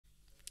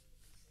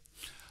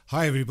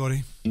Hi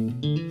everybody. I've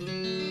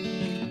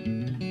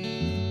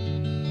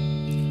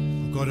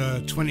got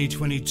a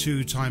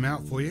 2022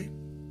 timeout for you.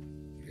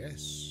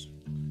 Yes.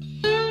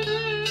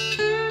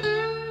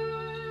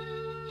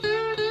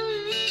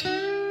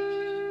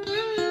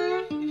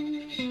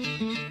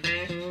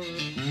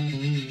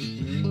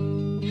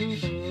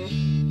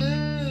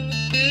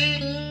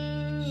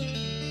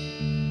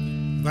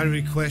 I've had a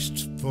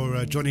request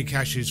for Johnny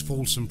Cash's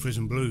Folsom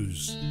Prison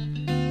Blues.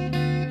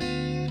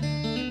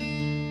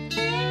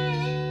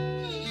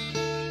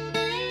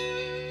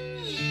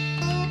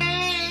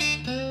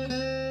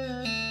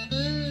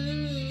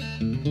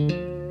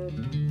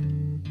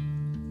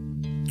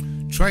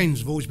 Trains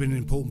have always been an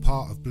important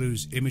part of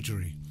blues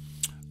imagery.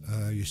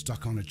 You're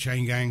stuck on a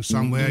chain gang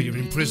somewhere, you're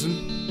in prison,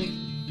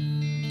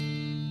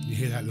 you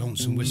hear that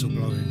lonesome whistle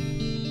blowing.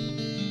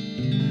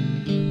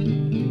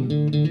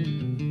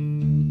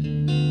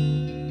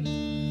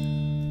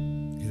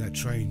 You hear that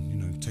train, you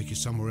know, take you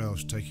somewhere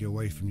else, take you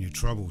away from your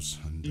troubles.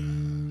 And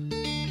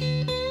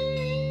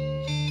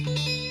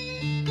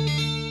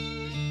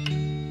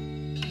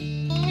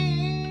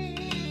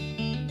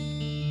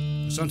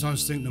I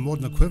sometimes think the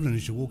modern equivalent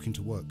is you're walking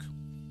to work.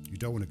 You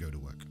don't want to go to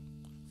work.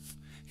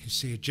 You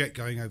see a jet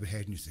going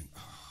overhead and you think,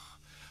 oh,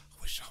 I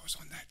wish I was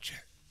on that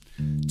jet.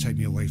 Take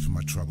me away from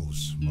my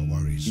troubles, my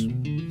worries.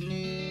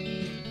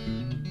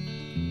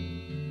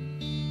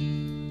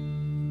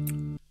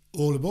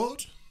 All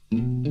aboard.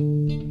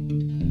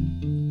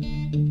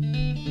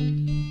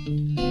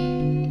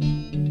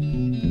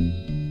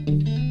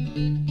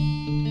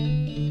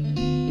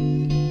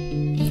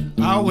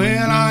 Oh,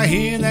 when I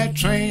hear that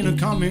train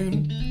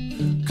a-coming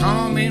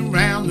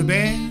round the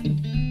bend,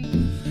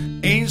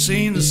 ain't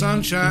seen the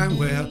sunshine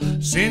well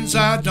since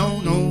I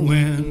don't know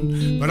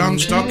when, but I'm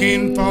stuck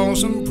in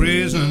Folsom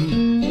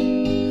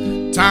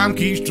prison, time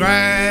keeps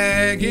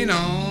dragging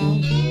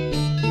on.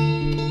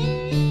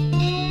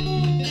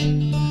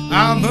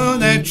 But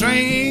that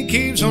train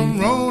keeps on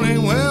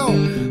rolling well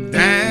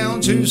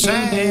down to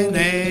San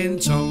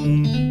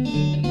Antone.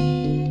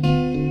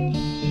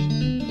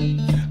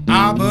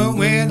 But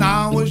when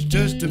I was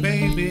just a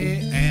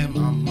baby and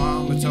my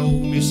mama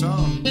told me,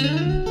 son,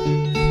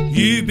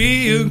 you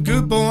be a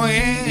good boy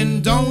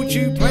and don't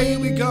you play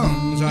with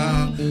guns.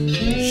 I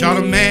shot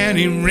a man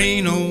in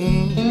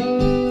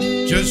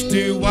Reno just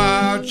to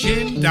watch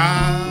him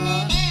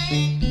die.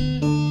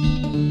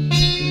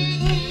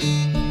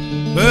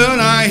 But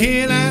I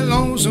hear that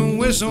lonesome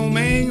whistle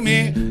make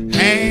me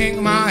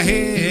hang my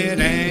head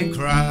and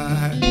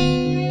cry.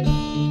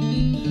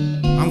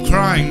 I'm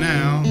crying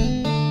now.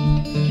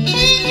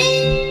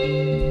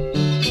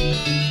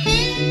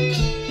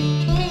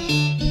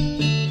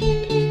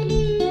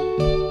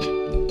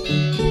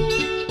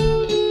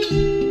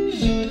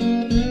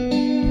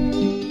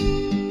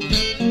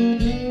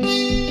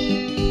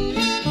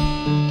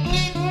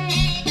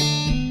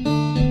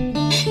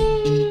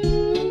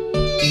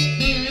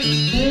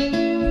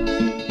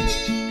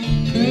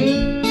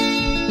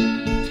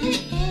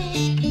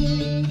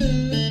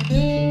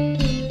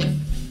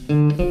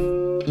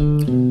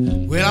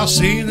 I'll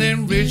see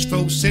them rich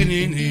folks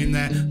sitting in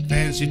that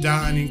fancy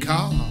dining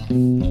car.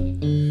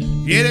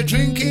 Yeah, they're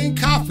drinking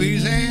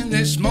coffees and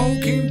they're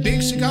smoking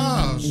big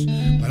cigars.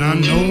 But I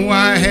know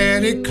I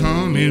had it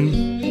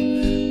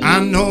coming,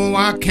 I know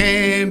I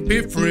can't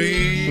be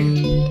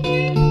free.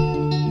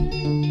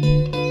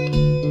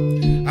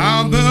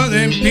 But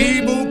then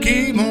people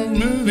keep on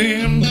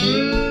moving,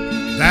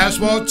 that's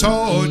what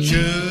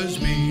tortures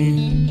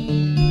me.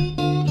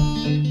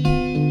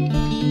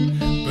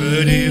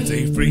 But if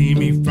they free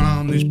me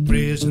from this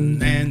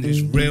prison and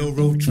this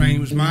railroad train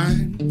was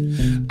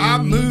mine,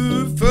 I'll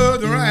move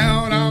further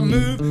out, I'll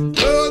move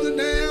further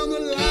down the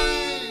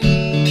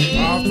line.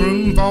 Far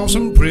from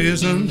Folsom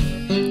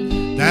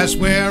prison, that's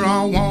where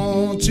I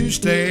want to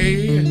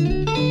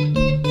stay.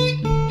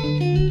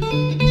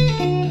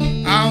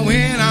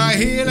 When I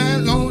hear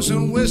that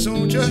lonesome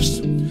whistle,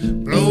 just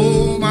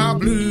blow my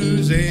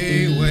blues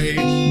away.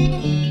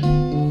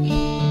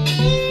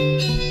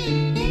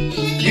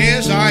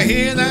 Yes, I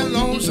hear that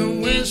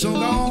lonesome whistle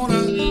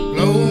gonna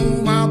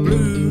blow my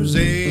blues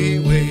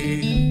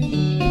away.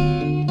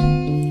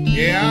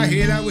 Yeah, I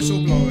hear that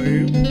whistle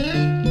blowing.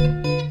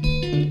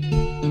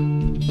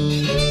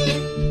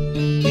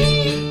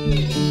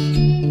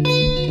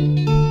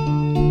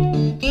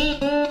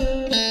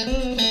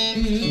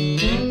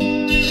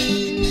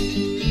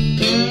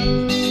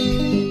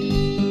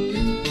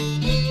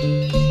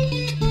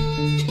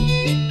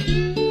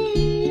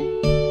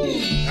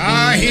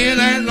 I hear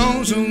that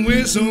lonesome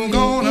whistle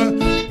gonna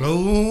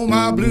blow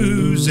my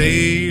blues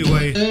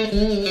away.